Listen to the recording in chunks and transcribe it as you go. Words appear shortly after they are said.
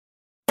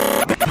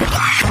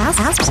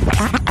Ask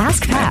Pat.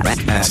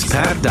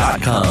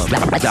 AskPat.com.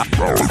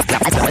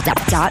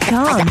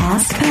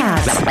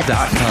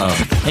 AskPat.com.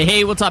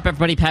 Hey, what's up,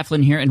 everybody? Pat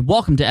Flynn here, and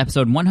welcome to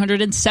episode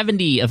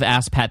 170 of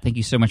Ask Pat. Thank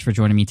you so much for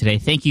joining me today.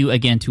 Thank you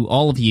again to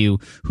all of you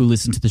who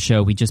listen to the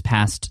show. We just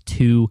passed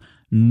 2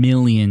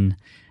 million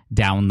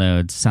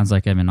downloads. Sounds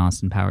like I'm in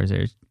Austin Powers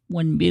there.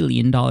 $1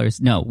 billion.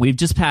 No, we've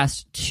just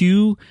passed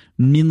 2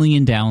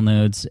 million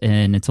downloads,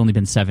 and it's only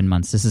been 7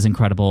 months. This is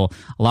incredible.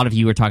 A lot of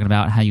you are talking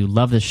about how you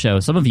love this show.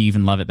 Some of you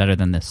even love it better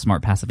than the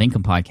Smart Passive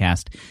Income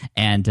podcast,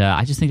 and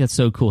I just think that's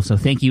so cool. So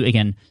thank you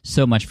again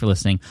so much for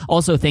listening.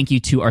 Also, thank you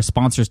to our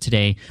sponsors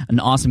today,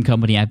 an awesome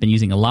company I've been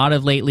using a lot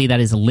of lately.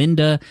 That is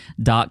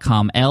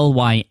lynda.com,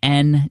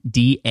 Lynda.com.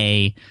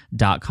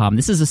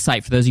 This is a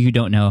site, for those of you who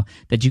don't know,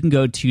 that you can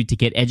go to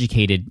get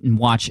educated and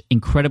watch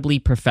incredibly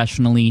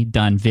professionally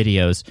done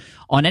videos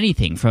on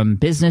anything from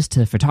business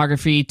to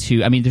photography to,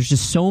 there's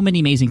just so many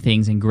amazing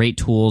things and great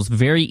tools,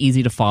 very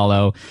easy to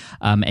follow.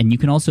 And you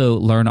can also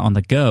learn on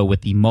the go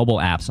with the mobile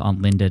apps on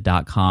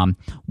lynda.com.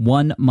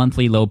 1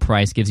 monthly low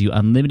price gives you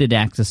unlimited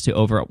access to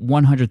over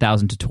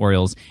 100,000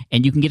 tutorials.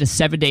 And you can get a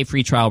 7-day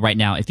free trial right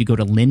now if you go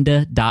to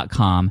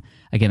lynda.com.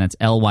 Again, that's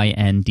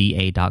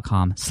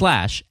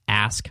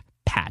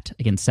lynda.com/askpat.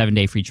 Again,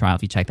 7-day free trial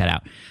if you check that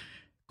out.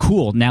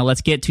 Cool. Now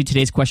let's get to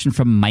today's question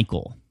from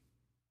Michael.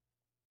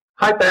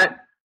 Hi, Pat.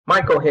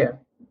 Michael here.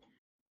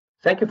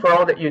 Thank you for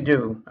all that you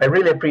do. I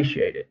really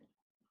appreciate it.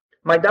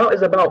 My doubt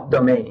is about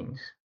domains.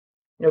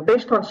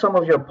 Based on some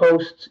of your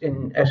posts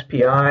in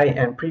SPI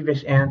and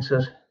previous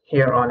answers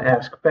here on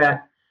Ask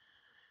Pat,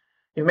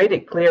 you made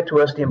it clear to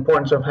us the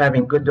importance of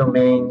having good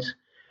domains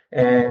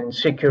and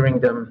securing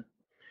them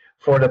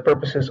for the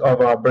purposes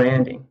of our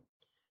branding.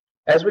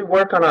 As we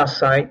work on our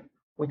site,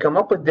 we come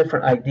up with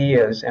different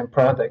ideas and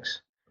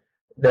products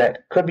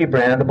that could be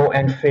brandable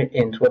and fit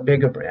into a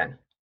bigger brand,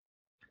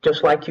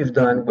 just like you've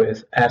done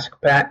with Ask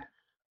Pat,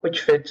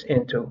 which fits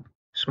into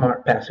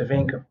Smart Passive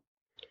Income.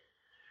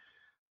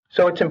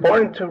 So it's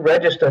important to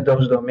register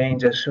those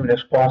domains as soon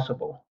as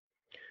possible.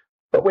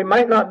 But we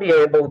might not be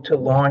able to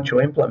launch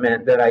or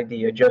implement that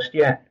idea just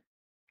yet.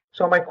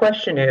 So my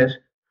question is,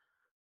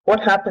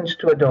 what happens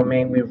to a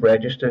domain we've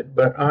registered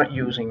but aren't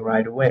using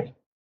right away?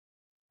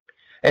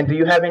 And do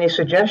you have any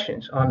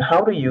suggestions on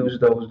how to use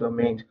those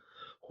domains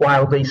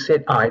while they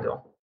sit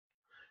idle?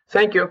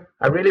 Thank you.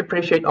 I really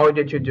appreciate all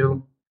that you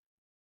do.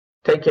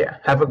 Take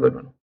care. Have a good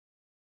one.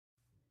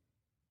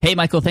 Hey,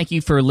 Michael, thank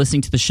you for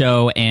listening to the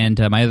show and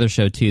my other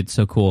show, too. It's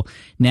so cool.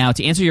 Now,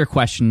 to answer your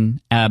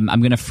question, I'm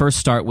going to first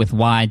start with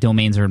why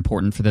domains are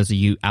important for those of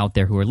you out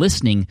there who are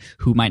listening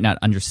who might not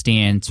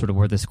understand sort of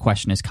where this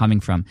question is coming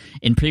from.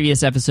 In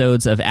previous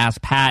episodes of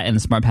Ask Pat and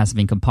the Smart Passive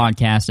Income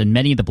podcast and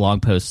many of the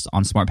blog posts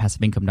on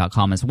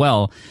smartpassiveincome.com as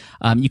well,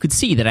 you could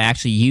see that I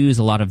actually use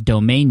a lot of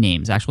domain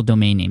names, actual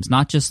domain names,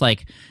 not just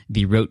like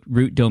the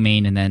root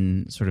domain and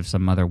then sort of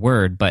some other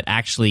word, but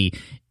actually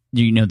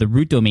the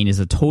root domain is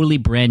a totally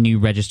brand new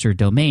registered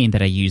domain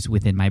that I use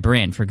within my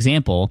brand. For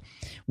example,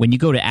 when you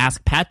go to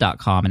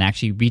askpat.com, and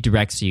actually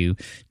redirects you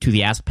to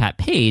the Ask Pat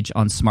page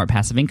on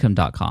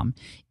smartpassiveincome.com.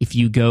 If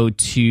you go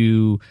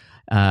to,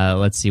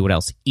 let's see what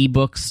else,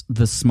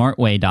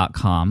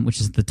 ebooksthesmartway.com,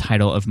 which is the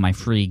title of my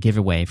free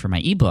giveaway for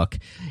my ebook,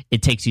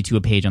 it takes you to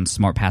a page on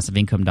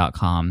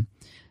smartpassiveincome.com.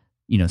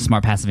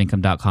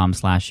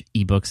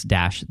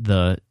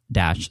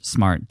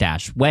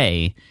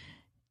 smartpassiveincome.com/ebooks-the-smart-way.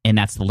 And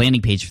that's the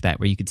landing page for that,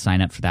 where you could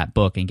sign up for that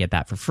book and get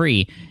that for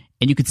free.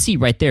 And you could see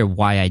right there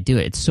why I do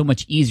it. It's so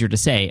much easier to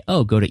say,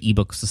 oh, go to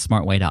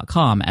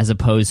ebooksthesmartway.com as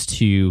opposed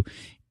to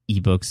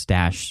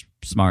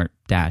ebooks-smart-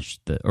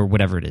 or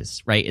whatever it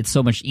is, right? It's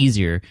so much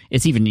easier.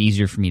 It's even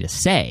easier for me to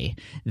say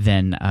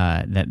than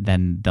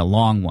the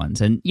long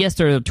ones. And yes,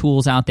 there are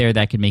tools out there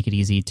that can make it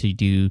easy to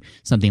do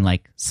something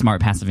like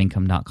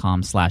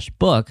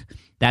smartpassiveincome.com/book.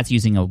 That's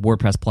using a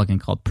WordPress plugin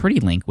called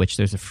PrettyLink, which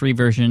there's a free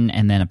version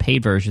and then a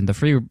paid version. The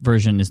free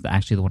version is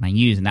actually the one I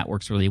use, and that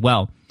works really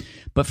well.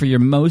 But for your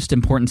most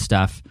important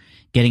stuff,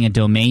 getting a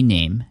domain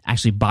name,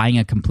 actually buying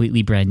a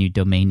completely brand new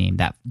domain name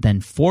that then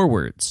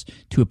forwards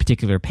to a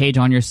particular page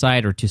on your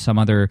site or to some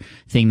other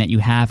thing that you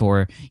have,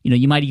 or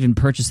you might even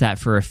purchase that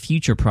for a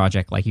future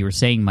project, like you were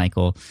saying,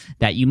 Michael,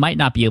 that you might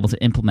not be able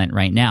to implement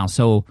right now.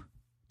 So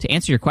to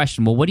answer your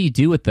question, well, what do you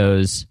do with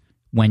those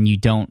when you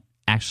don't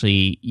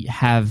actually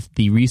have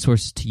the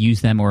resources to use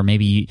them, or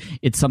maybe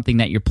it's something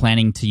that you're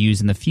planning to use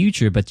in the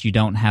future, but you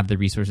don't have the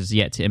resources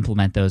yet to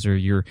implement those, or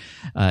you're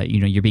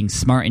being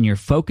smart and you're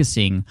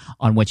focusing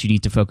on what you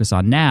need to focus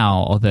on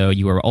now, although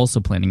you are also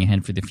planning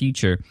ahead for the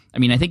future.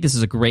 I think this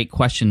is a great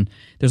question.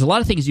 There's a lot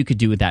of things you could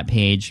do with that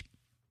page.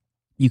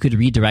 You could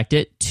redirect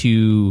it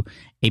to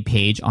a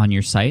page on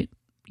your site.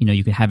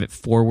 You could have it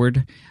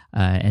forward,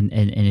 and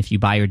if you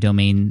buy your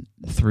domain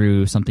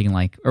through something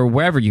like, or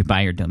wherever you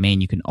buy your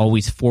domain, you can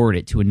always forward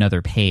it to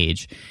another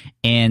page.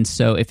 And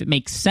so if it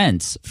makes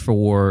sense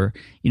for,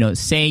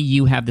 say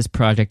you have this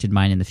project in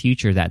mind in the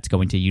future that's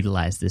going to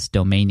utilize this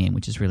domain name,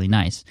 which is really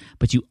nice,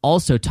 but you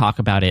also talk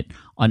about it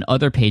on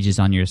other pages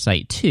on your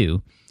site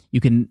too,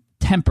 you can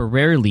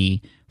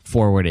temporarily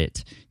forward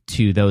it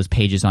to those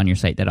pages on your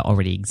site that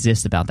already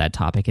exist about that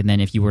topic. And then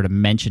if you were to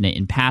mention it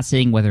in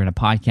passing, whether in a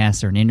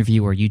podcast or an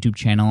interview or a YouTube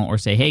channel, or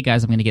say, hey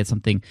guys, I'm going to get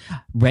something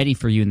ready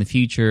for you in the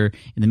future.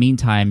 In the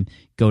meantime,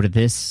 go to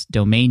this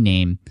domain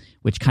name,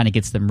 which kind of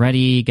gets them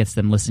ready, gets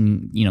them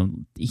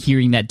listening,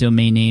 hearing that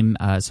domain name,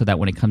 so that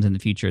when it comes in the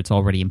future, it's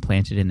already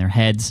implanted in their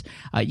heads.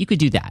 You could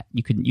do that.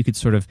 You could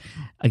sort of,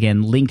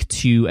 again, link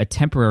to a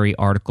temporary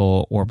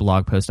article or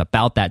blog post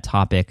about that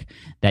topic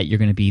that you're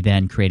going to be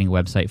then creating a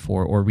website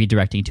for or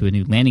redirecting to a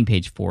new landing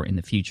page for in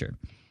the future.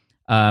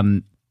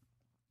 You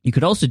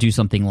could also do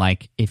something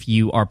like, if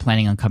you are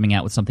planning on coming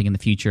out with something in the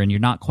future and you're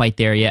not quite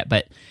there yet,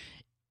 but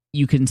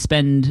you can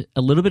spend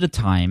a little bit of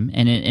time,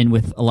 and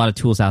with a lot of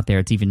tools out there,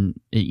 it's even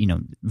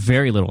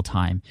very little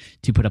time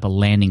to put up a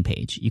landing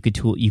page. You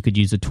could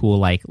use a tool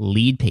like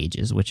Lead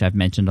Pages, which I've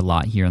mentioned a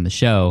lot here on the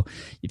show.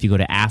 If you go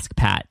to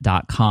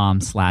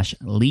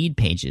askpat.com/lead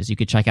pages, you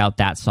could check out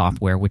that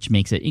software, which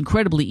makes it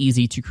incredibly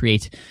easy to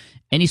create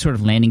any sort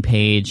of landing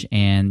page,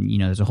 and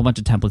there's a whole bunch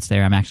of templates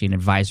there. I'm actually an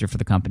advisor for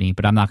the company,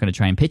 but I'm not going to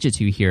try and pitch it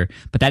to you here.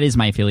 But that is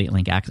my affiliate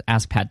link,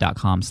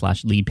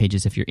 askpat.com/lead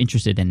pages, if you're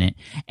interested in it.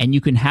 And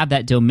you can have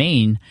that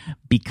domain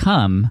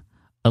become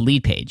a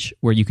lead page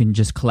where you can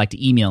just collect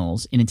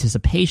emails in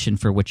anticipation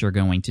for what you're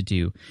going to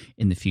do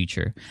in the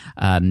future.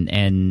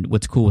 And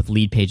what's cool with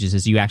lead pages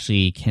is you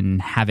actually can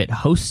have it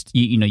host,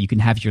 you can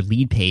have your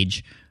lead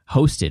page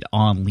hosted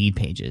on Lead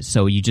Pages.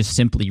 So you just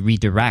simply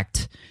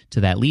redirect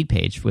to that lead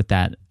page with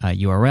that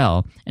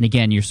URL. And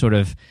again, you're sort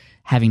of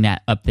having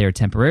that up there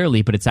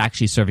temporarily, but it's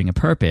actually serving a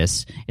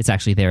purpose. It's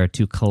actually there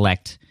to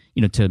collect,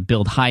 to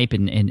build hype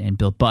and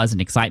build buzz and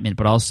excitement,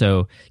 but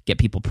also get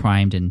people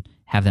primed and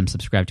have them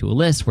subscribe to a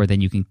list where then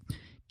you can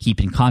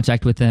keep in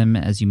contact with them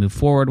as you move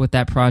forward with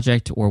that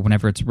project, or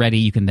whenever it's ready,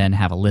 you can then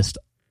have a list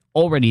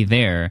already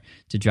there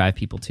to drive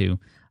people to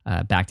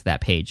back to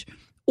that page.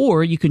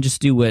 Or you can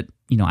just do what,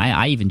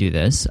 I even do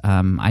this.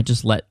 I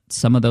just let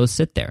some of those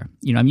sit there.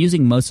 I'm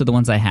using most of the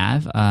ones I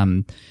have,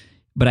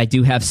 but I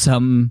do have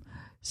some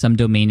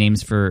domain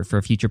names for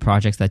future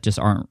projects that just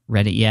aren't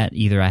ready yet.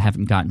 Either I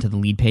haven't gotten to the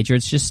lead page, or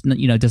it's just,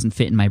 it doesn't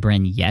fit in my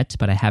brand yet,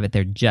 but I have it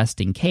there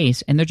just in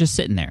case, and they're just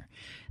sitting there.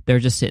 They're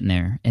just sitting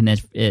there. And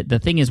the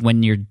thing is,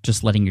 when you're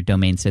just letting your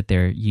domain sit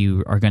there,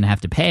 you are going to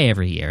have to pay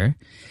every year.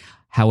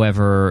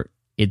 However,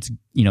 it's,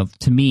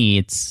 to me,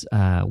 it's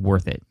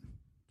worth it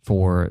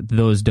for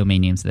those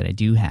domain names that I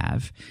do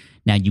have.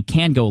 Now, you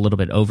can go a little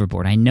bit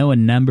overboard. I know a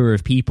number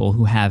of people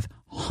who have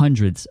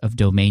hundreds of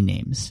domain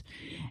names,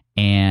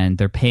 and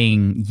they're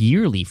paying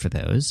yearly for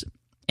those.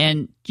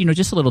 And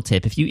just a little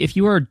tip: if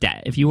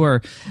you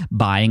are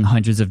buying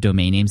hundreds of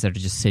domain names that are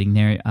just sitting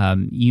there,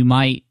 you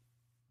might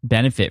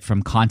benefit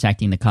from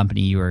contacting the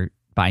company you are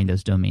buying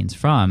those domains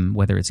from,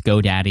 whether it's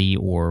GoDaddy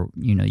or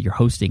your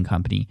hosting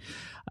company.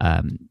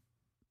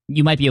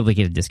 You might be able to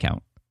get a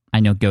discount. I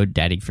know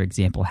GoDaddy, for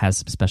example, has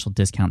some special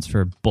discounts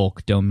for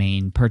bulk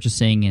domain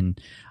purchasing and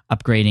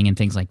upgrading and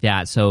things like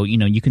that. So,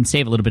 you can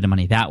save a little bit of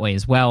money that way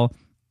as well.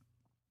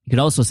 You could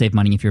also save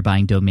money if you're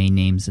buying domain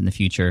names in the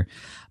future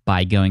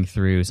by going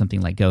through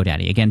something like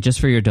GoDaddy. Again, just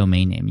for your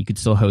domain name. You could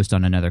still host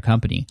on another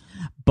company.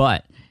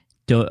 But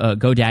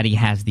GoDaddy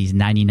has these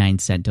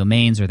 99-cent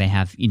domains, or they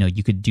have,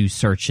 you could do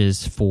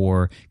searches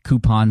for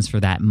coupons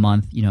for that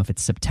month. If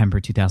it's September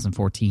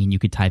 2014, you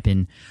could type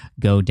in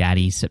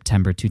GoDaddy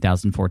September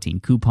 2014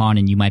 coupon,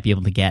 and you might be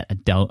able to get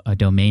a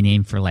domain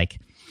name for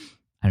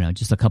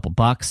just a couple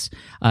bucks.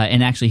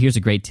 And actually, here's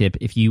a great tip.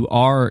 If you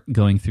are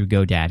going through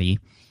GoDaddy,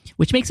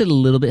 which makes it a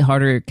little bit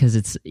harder because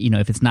it's,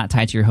 if it's not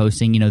tied to your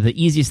hosting,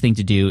 the easiest thing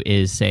to do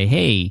is say,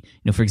 hey,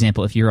 for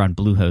example, if you're on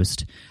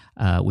Bluehost,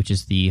 which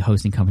is the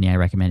hosting company I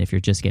recommend if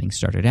you're just getting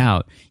started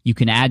out, you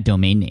can add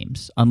domain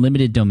names,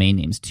 unlimited domain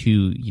names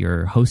to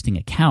your hosting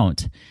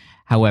account.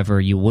 However,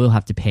 you will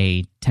have to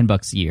pay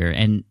 $10 a year.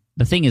 And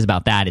the thing is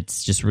about that,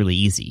 it's just really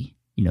easy.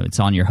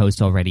 It's on your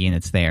host already and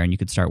it's there, and you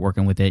could start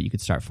working with it. You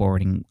could start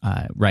forwarding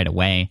right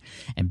away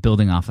and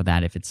building off of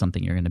that if it's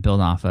something you're going to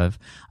build off of.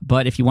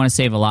 But if you want to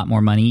save a lot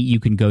more money, you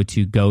can go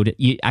to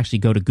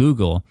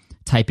Google,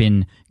 type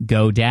in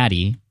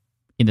GoDaddy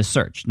in the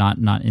search, not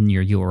in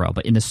your URL,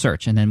 but in the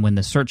search. And then when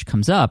the search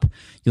comes up,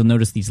 you'll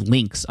notice these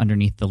links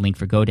underneath the link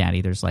for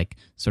GoDaddy. There's like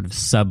sort of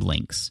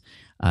sublinks.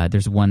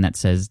 There's one that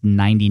says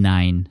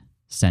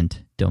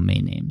 99-cent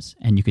domain names,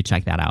 and you could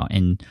check that out.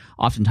 And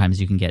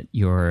oftentimes you can get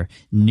your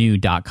new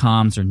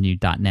 .coms or new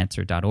 .nets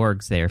or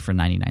 .orgs there for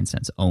 99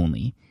 cents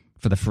only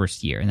for the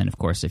first year. And then, of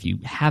course, if you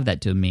have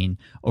that domain,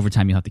 over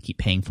time you'll have to keep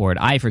paying for it.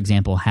 I, for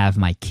example, have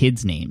my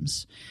kids'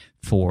 names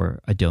for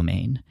a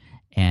domain.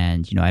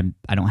 And,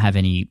 I don't have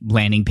any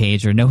landing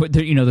page or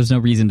there's no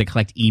reason to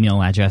collect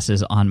email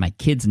addresses on my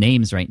kids'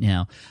 names right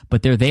now,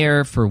 but they're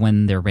there for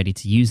when they're ready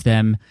to use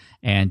them.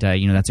 And,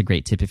 that's a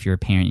great tip if you're a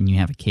parent and you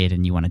have a kid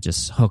and you want to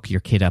just hook your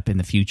kid up in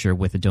the future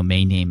with a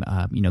domain name.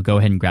 Go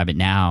ahead and grab it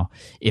now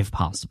if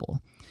possible.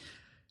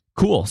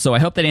 Cool. So I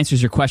hope that answers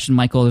your question,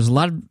 Michael. There's a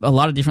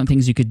lot of different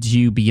things you could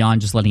do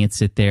beyond just letting it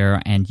sit there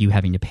and you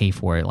having to pay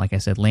for it. Like I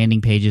said,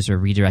 landing pages or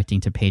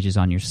redirecting to pages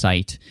on your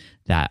site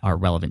that are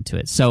relevant to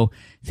it. So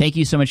thank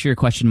you so much for your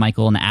question,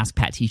 Michael, and the Ask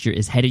Pat teacher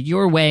is headed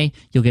your way.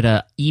 You'll get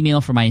an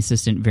email from my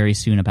assistant very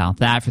soon about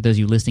that. For those of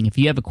you listening, if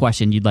you have a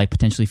question you'd like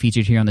potentially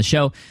featured here on the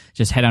show,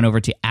 just head on over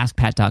to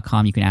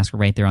askpat.com. You can ask her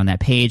right there on that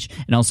page.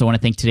 And also want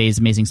to thank today's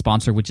amazing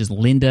sponsor, which is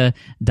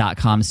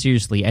lynda.com.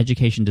 Seriously,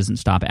 education doesn't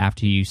stop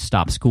after you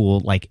stop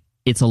school. Like,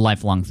 it's a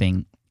lifelong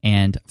thing.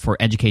 And for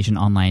education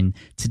online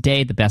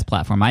today, the best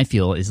platform I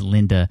feel is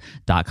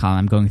lynda.com.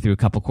 I'm going through a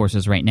couple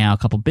courses right now, a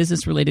couple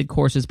business-related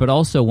courses, but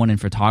also one in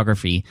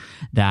photography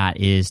that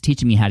is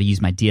teaching me how to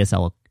use my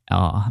DSLR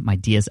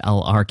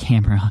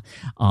camera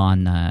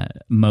on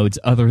modes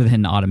other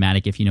than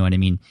automatic, if you know what I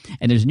mean.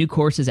 And there's new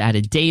courses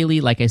added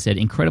daily. Like I said,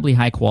 incredibly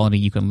high quality.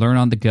 You can learn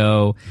on the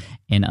go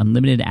and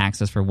unlimited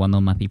access for one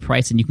low monthly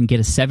price. And you can get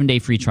a 7-day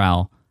free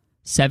trial,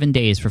 7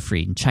 days for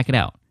free. And check it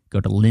out. Go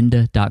to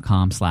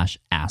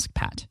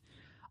lynda.com/askpat.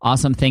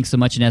 Awesome. Thanks so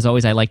much. And as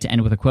always, I like to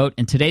end with a quote.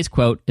 And today's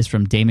quote is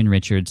from Damon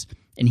Richards.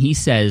 And he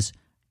says,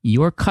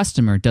 "Your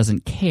customer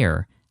doesn't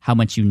care how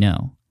much you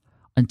know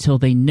until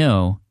they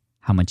know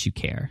how much you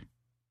care."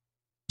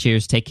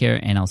 Cheers. Take care.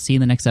 And I'll see you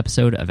in the next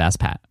episode of Ask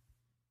Pat.